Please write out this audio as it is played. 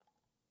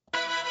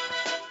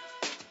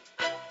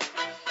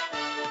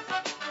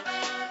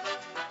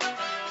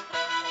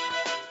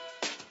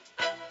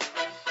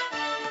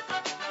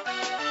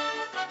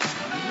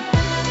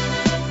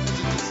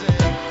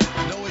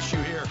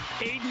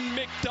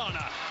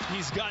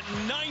He's got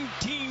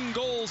 19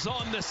 goals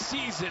on the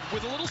season.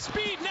 With a little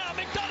speed now,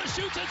 McDonough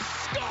shoots and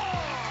scores!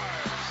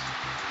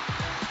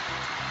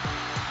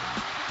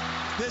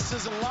 This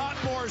is a lot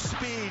more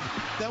speed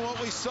than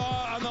what we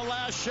saw on the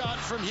last shot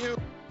from Hugh.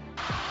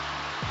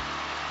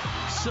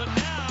 So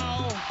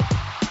now...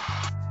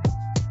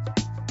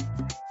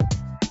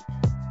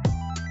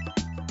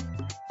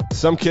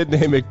 Some kid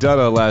named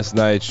McDonough last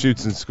night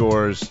shoots and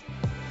scores.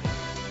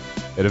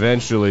 And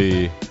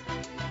eventually,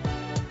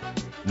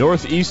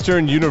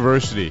 Northeastern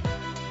University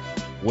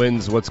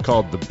wins what's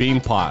called the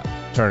Beanpot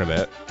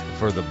Tournament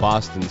for the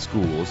Boston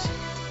schools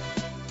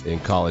in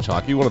college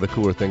hockey. One of the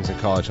cooler things in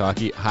college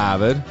hockey.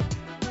 Harvard,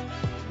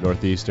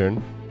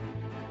 Northeastern,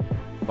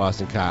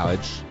 Boston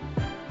College.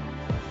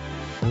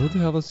 Who the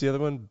hell is the other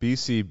one?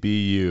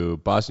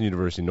 BCBU, Boston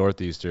University,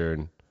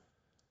 Northeastern,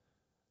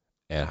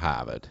 and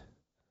Harvard.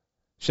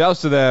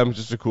 Shouts to them.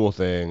 Just a cool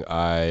thing.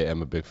 I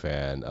am a big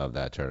fan of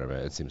that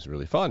tournament. It seems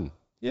really fun.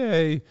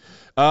 Yay.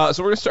 So we're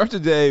going to start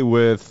today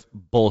with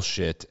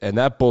bullshit. And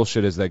that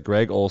bullshit is that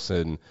Greg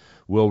Olsen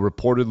will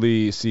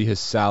reportedly see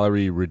his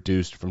salary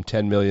reduced from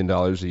 $10 million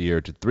a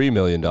year to $3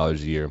 million a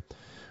year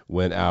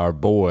when our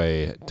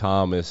boy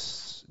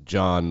Thomas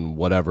John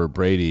whatever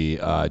Brady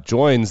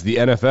joins the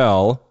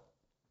NFL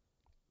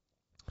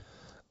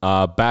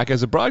back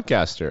as a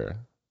broadcaster,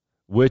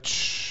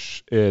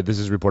 which... this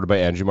is reported by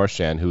Andrew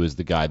Marchand, who is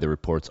the guy that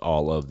reports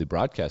all of the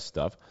broadcast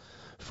stuff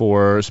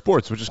for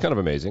sports, which is kind of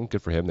amazing.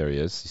 Good for him. There he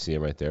is. You see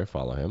him right there.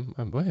 Follow him.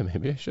 Boy,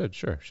 maybe I should.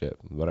 Sure. Shit.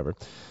 Whatever.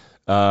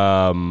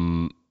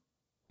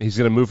 He's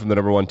going to move from the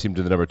number 1 team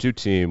to the number 2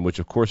 team, which,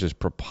 of course, is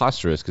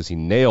preposterous because he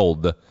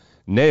nailed the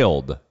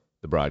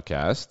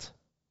broadcast.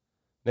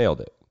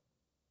 Nailed it.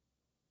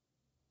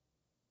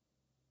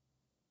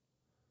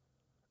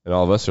 And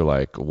all of us are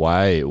like,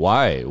 why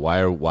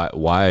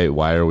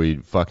are we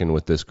fucking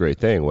with this great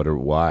thing? What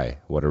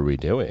are we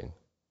doing?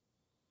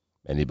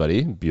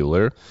 Anybody?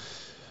 Bueller?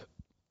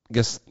 I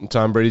guess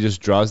Tom Brady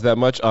just draws that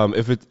much.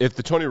 If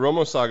the Tony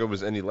Romo saga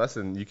was any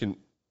lesson,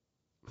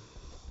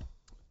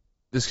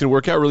 this can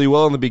work out really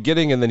well in the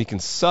beginning, and then he can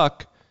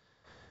suck.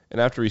 And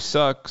after he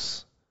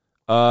sucks,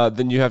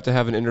 then you have to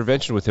have an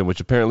intervention with him, which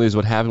apparently is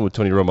what happened with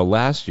Tony Romo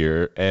last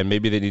year. And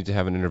maybe they need to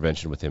have an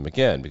intervention with him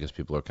again because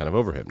people are kind of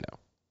over him now.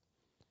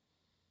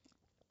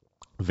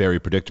 Very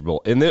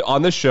predictable.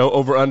 On this show,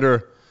 over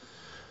under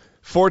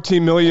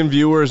 14 million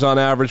viewers on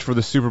average for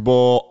the Super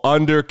Bowl.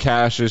 Under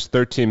Cash's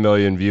 13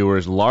 million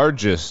viewers.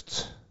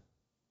 Largest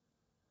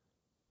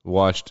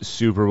watched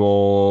Super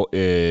Bowl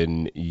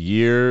in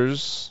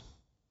years.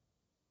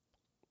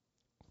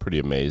 Pretty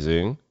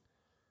amazing.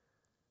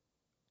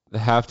 The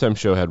halftime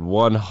show had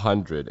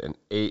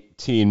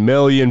 118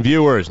 million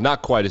viewers.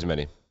 Not quite as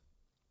many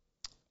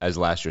as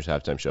last year's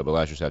halftime show, but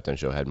last year's halftime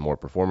show had more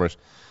performers.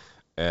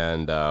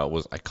 And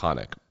was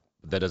iconic.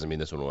 That doesn't mean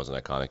this one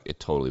wasn't iconic. It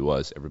totally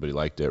was. Everybody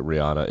liked it.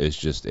 Rihanna is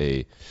just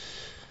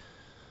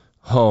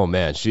oh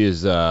man,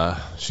 she's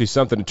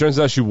something. It turns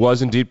out she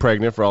was indeed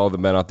pregnant, for all of the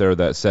men out there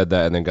that said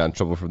that and then got in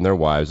trouble from their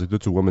wives. Like,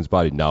 that's a woman's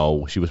body.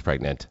 No, she was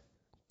pregnant.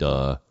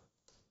 Duh.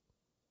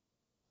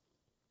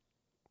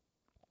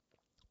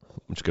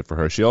 Which is good for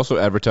her. She also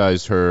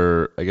advertised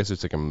her, I guess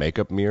it's like a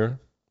makeup mirror.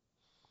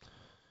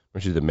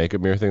 When she did the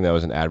makeup mirror thing, that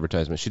was an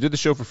advertisement. She did the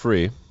show for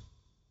free.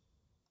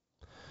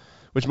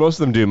 Which most of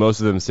them do. Most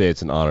of them say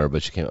it's an honor,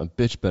 but she came,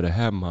 bitch better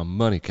have my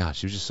money. God,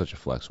 she was just such a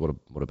flex. What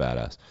a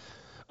badass.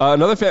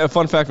 Another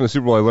fun fact from the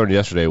Super Bowl I learned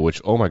yesterday,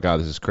 which, oh my God,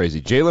 this is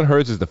crazy. Jalen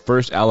Hurts is the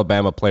first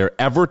Alabama player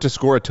ever to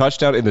score a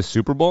touchdown in the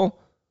Super Bowl.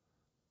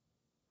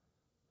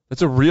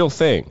 That's a real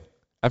thing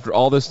after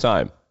all this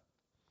time.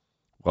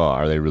 Well,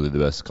 are they really the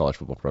best college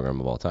football program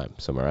of all time?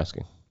 Some are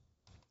asking.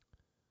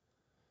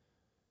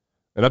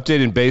 An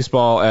update in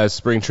baseball as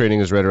spring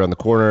training is right around the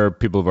corner.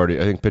 People have already,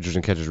 I think pitchers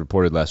and catchers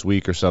reported last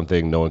week or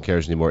something. No one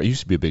cares anymore. It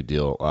used to be a big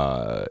deal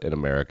in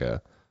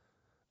America.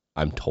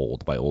 I'm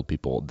told by old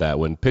people that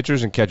when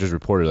pitchers and catchers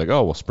reported, like,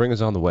 oh, well, spring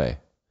is on the way.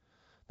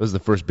 This is the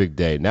first big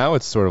day. Now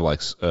it's sort of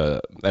like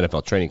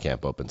NFL training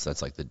camp opens.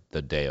 That's like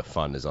the day of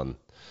fun is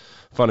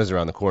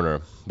around the corner.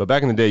 But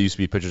back in the day, it used to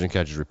be pitchers and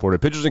catchers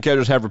reported. Pitchers and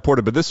catchers have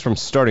reported, but this is from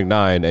Starting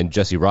 9 and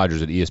Jesse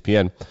Rogers at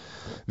ESPN.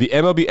 The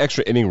MLB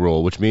extra inning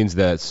rule, which means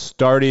that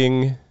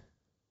starting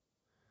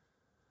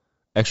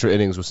extra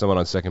innings with someone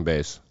on second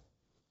base,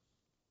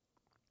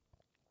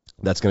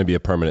 that's going to be a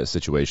permanent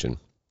situation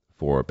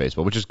for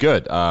baseball, which is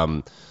good.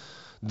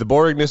 The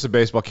boringness of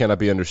baseball cannot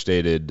be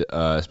understated,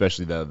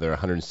 especially that there are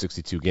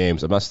 162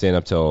 games. I'm not staying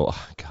up till,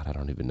 I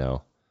don't even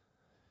know,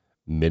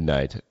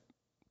 midnight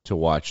to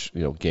watch,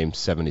 game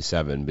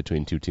 77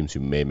 between two teams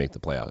who may make the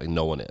playoff. Like,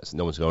 no one is.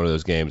 No one's going to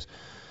those games.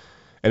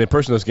 And in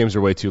person, those games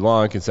are way too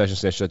long. Concession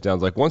stand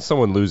shutdowns. Like, once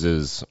someone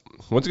loses,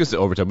 once it gets to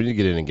overtime, we need to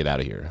get in and get out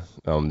of here.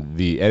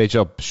 The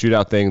NHL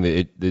shootout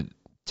thing,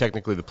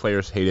 technically the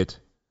players hate it,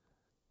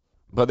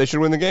 but they should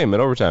win the game in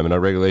overtime in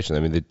our regulation. I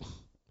mean,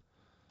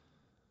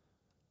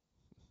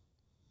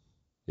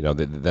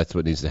 that's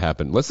what needs to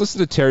happen. Let's listen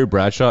to Terry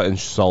Bradshaw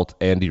insult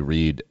Andy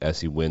Reid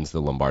as he wins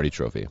the Lombardi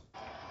Trophy.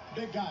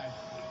 Big guy.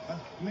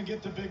 Let me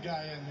get the big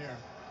guy in here.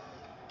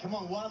 Come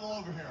on, waddle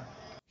over here.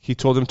 He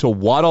told him to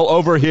waddle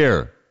over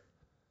here.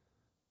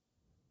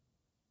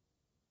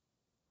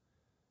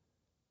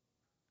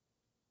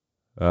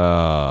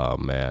 Oh,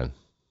 man.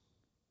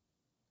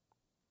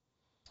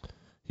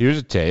 Here's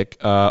a take.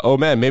 Oh,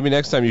 man, maybe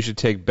next time you should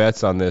take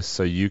bets on this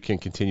so you can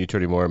continue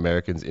turning more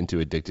Americans into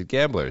addicted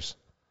gamblers.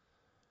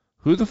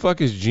 Who the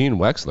fuck is Gene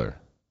Wexler?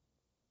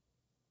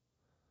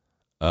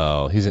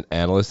 Oh, he's an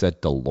analyst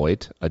at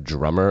Deloitte, a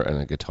drummer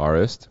and a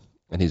guitarist,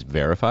 and he's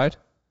verified?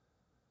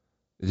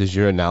 Does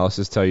your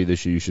analysis tell you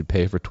that you should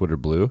pay for Twitter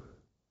Blue?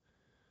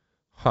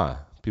 Huh.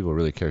 People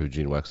really care who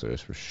Gene Wexler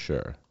is for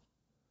sure.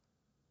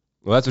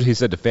 Well, that's what he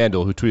said to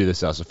FanDuel, who tweeted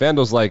this out. So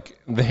FanDuel's like,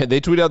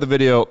 they tweeted out the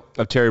video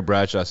of Terry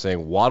Bradshaw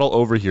saying, waddle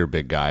over here,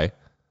 big guy.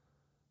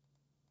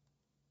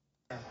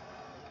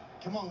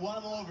 Come on,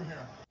 waddle over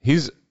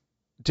here.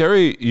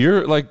 Terry,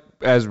 you're like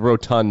as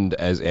rotund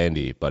as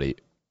Andy, buddy.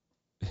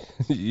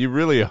 You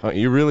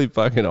really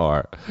fucking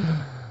are.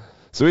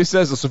 So he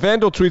says, so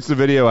FanDuel tweets the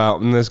video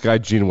out, and this guy,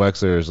 Gene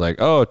Wexler, is like,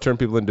 oh, turn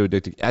people into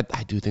addicted.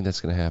 I do think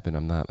that's going to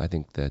happen. I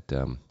think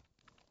that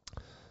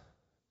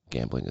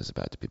gambling is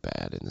about to be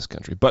bad in this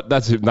country. But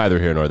that's neither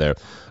here nor there.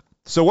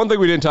 So one thing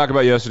we didn't talk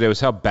about yesterday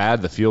was how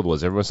bad the field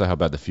was. Everyone saw how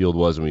bad the field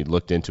was when we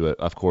looked into it.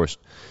 Of course,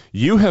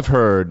 you have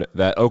heard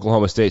that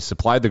Oklahoma State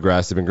supplied the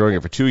grass. They've been growing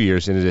it for 2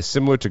 years, and it is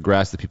similar to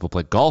grass that people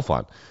play golf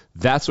on.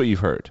 That's what you've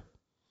heard.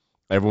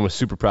 Everyone was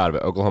super proud of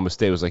it. Oklahoma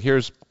State was like,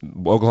 here's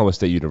Oklahoma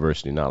State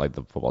University, not like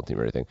the football team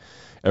or anything.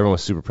 Everyone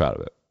was super proud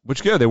of it.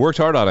 Which, good. They worked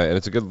hard on it, and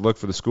it's a good look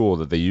for the school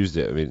that they used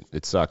it. I mean,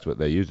 it sucked, but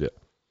they used it.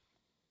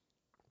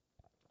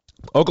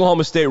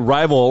 Oklahoma State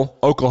rival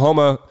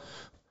Oklahoma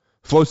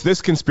floats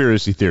this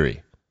conspiracy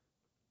theory.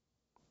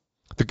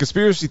 The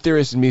conspiracy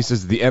theorist in me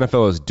says the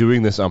NFL is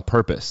doing this on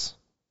purpose.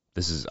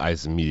 This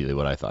is immediately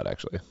what I thought,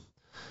 actually.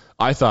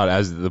 I thought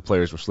as the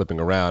players were slipping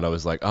around, I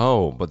was like,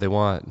 oh, but they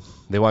want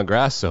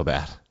grass so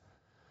bad.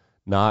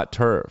 Not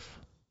turf.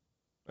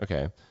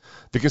 Okay.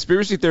 The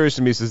conspiracy theorist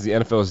in me says the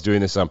NFL is doing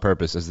this on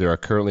purpose, as there are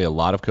currently a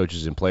lot of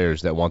coaches and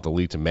players that want the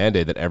league to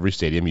mandate that every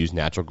stadium use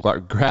natural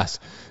grass.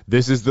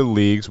 This is the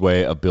league's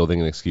way of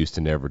building an excuse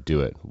to never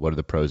do it. What are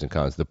the pros and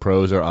cons? The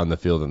pros are on the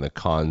field, and the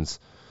cons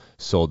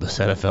sold this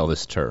NFL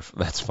this turf.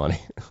 That's funny.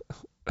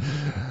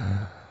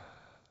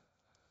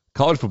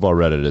 College football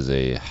Reddit is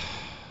a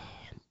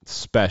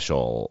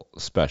special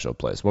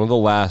place. One of the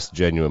last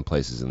genuine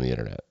places in the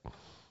internet.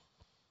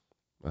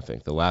 I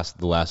think the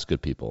last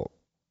good people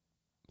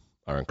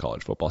are in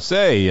college football.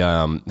 Say,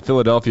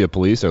 Philadelphia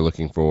police are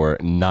looking for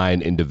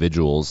 9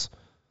 individuals.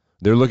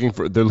 They're looking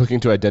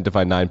to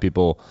identify 9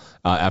 people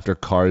after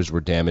cars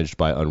were damaged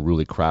by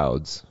unruly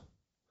crowds.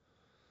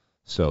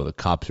 So the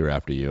cops are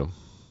after you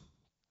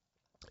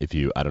if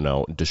you,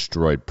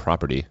 destroyed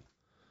property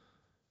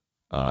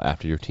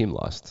after your team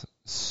lost.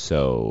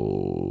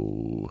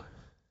 So,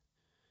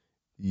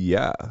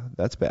 yeah,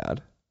 that's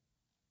bad.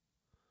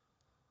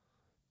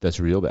 That's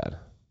real bad.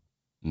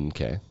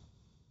 Okay.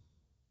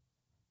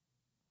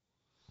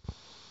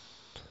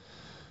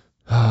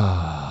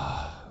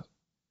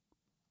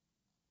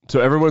 So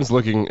everyone's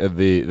looking at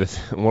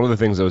one of the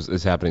things that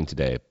is happening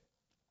today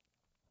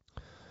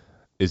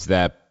is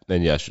that,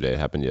 and it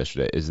happened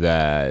yesterday, is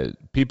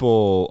that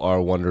people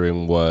are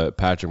wondering what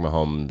Patrick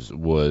Mahomes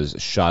was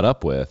shot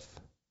up with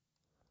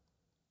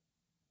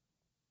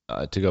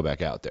to go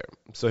back out there.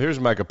 So here's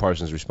Micah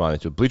Parsons responding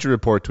to a Bleacher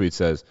Report tweet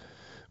says,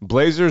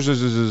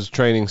 Blazers'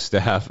 training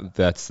staff,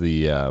 that's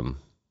the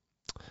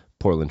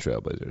Portland Trail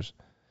Blazers.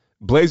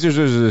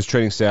 Blazers'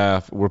 training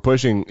staff were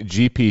pushing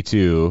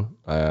GP2,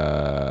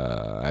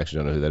 I actually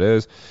don't know who that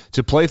is,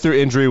 to play through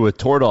injury with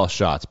Toradol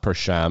shots per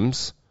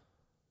Shams.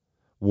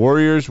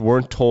 Warriors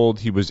weren't told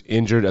he was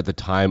injured at the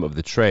time of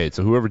the trade.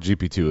 So whoever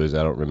GP2 is,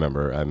 I don't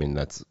remember. I mean,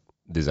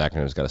 these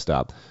acronyms got to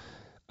stop.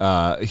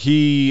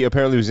 He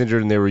apparently was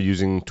injured, and they were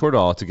using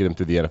Toradol to get him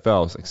through the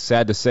NFL. It's like,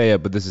 sad to say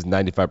it, but this is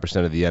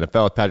 95% of the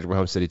NFL. Patrick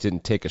Mahomes said he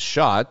didn't take a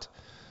shot,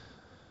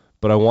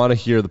 but I want to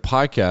hear the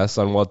podcast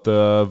on what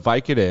the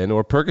Vicodin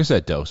or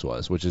Percocet dose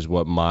was, which is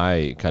what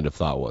my kind of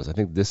thought was. I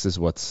think this is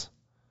what's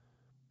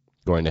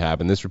going to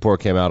happen. This report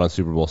came out on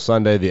Super Bowl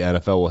Sunday. The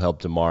NFL will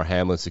help Damar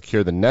Hamlin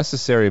secure the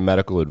necessary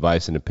medical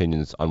advice and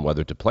opinions on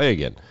whether to play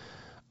again.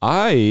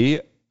 I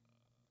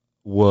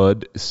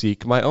would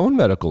seek my own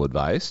medical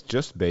advice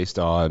just based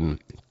on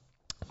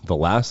the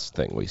last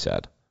thing we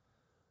said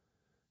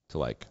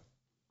to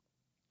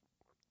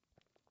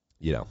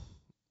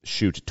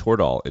shoot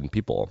Toradol in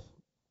people.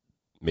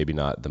 Maybe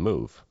not the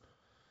move.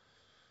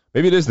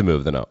 Maybe it is the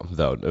move, though. Who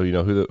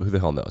the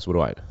hell knows? What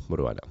do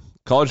I know?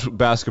 College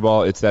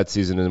basketball, it's that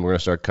season, and we're going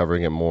to start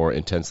covering it more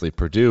intensely.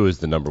 Purdue is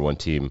the number 1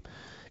 team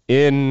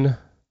in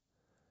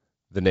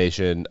the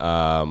nation,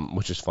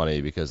 which is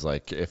funny because,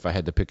 if I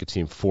had to pick a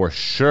team for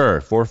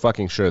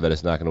fucking sure that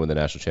it's not going to win the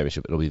national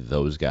championship, it'll be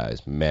those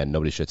guys. Man,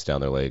 nobody shits down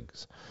their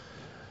legs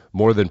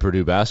more than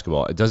Purdue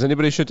basketball. Does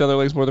anybody shit down their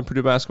legs more than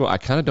Purdue basketball? I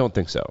kind of don't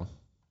think so.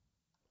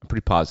 I'm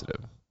pretty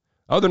positive.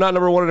 Oh, they're not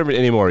number 1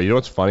 anymore. You know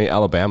what's funny?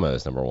 Alabama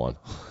is number 1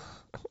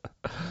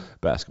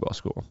 basketball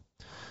school.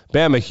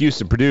 Bama,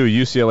 Houston, Purdue,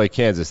 UCLA,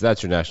 Kansas.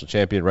 That's your national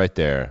champion right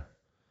there.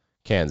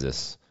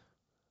 Kansas.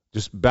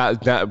 Just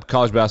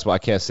college basketball, I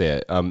can't say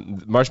it.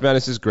 March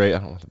Madness is great. I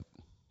don't know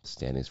the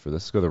standings for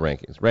this. Let's go to the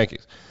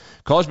rankings.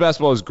 College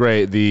basketball is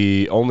great.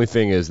 The only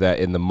thing is that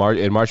in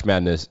March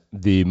Madness,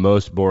 the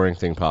most boring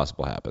thing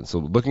possible happens. So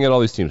looking at all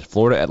these teams,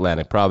 Florida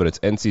Atlantic, Providence,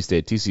 NC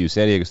State, TCU,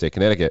 San Diego State,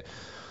 Connecticut,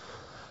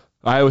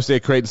 Iowa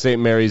State, Creighton, St.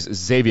 Mary's,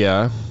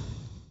 Xavier,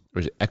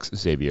 or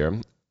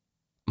ex-Xavier,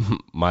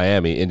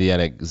 Miami,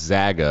 Indiana,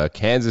 Gonzaga,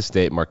 Kansas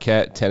State,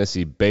 Marquette,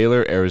 Tennessee,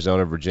 Baylor,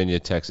 Arizona, Virginia,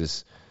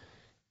 Texas,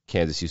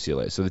 Kansas,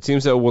 UCLA. So the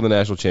teams that will win the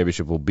national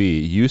championship will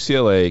be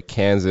UCLA,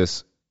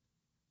 Kansas,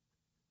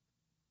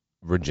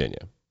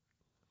 Virginia.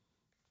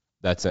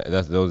 Those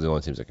are the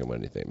only teams that can win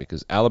anything,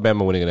 because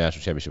Alabama winning a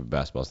national championship in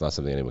basketball is not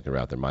something anyone can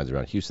wrap their minds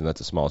around. Houston,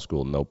 that's a small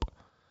school. Nope.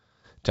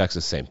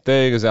 Texas, same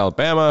thing as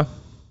Alabama.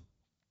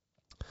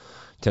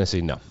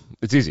 Tennessee, no.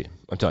 It's easy.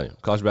 I'm telling you.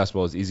 College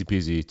basketball is easy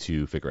peasy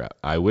to figure out.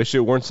 I wish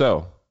it weren't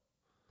so.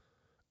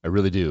 I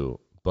really do.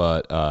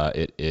 But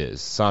it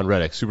is. Son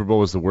Reddick, Super Bowl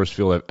was the worst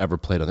field I've ever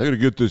played on. They're going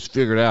to get this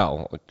figured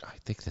out. I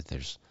think that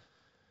there's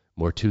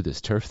more to this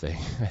turf thing.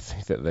 I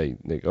think that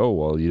they go, oh,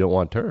 well, you don't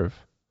want turf.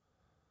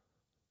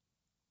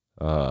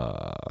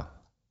 The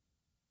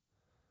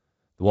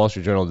Wall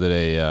Street Journal did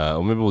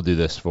maybe we'll do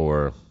this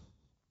for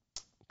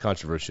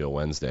Controversial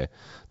Wednesday.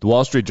 The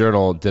Wall Street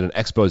Journal did an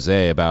expose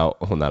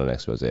about, well, not an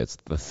expose, it's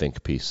the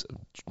think piece,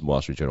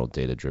 Wall Street Journal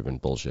data-driven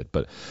bullshit.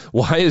 But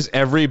why is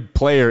every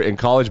player in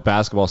college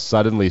basketball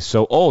suddenly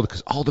so old?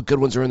 Because all the good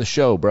ones are in the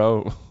show,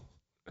 bro.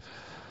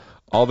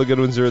 All the good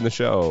ones are in the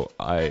show.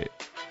 I'm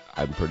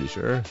pretty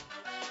sure.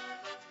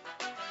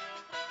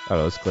 I don't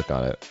know, let's click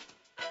on it.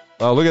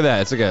 Oh, look at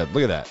that.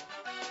 Look at that.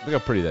 Look how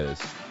pretty that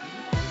is.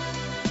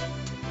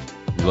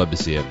 We'd love to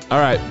see it. All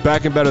right,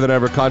 back and better than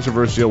ever.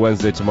 Controversial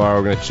Wednesday tomorrow.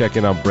 We're going to check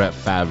in on Brett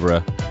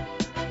Favre,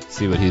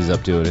 see what he's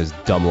up to in his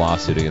dumb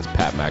lawsuit against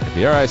Pat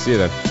McAfee. All right, see you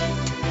then.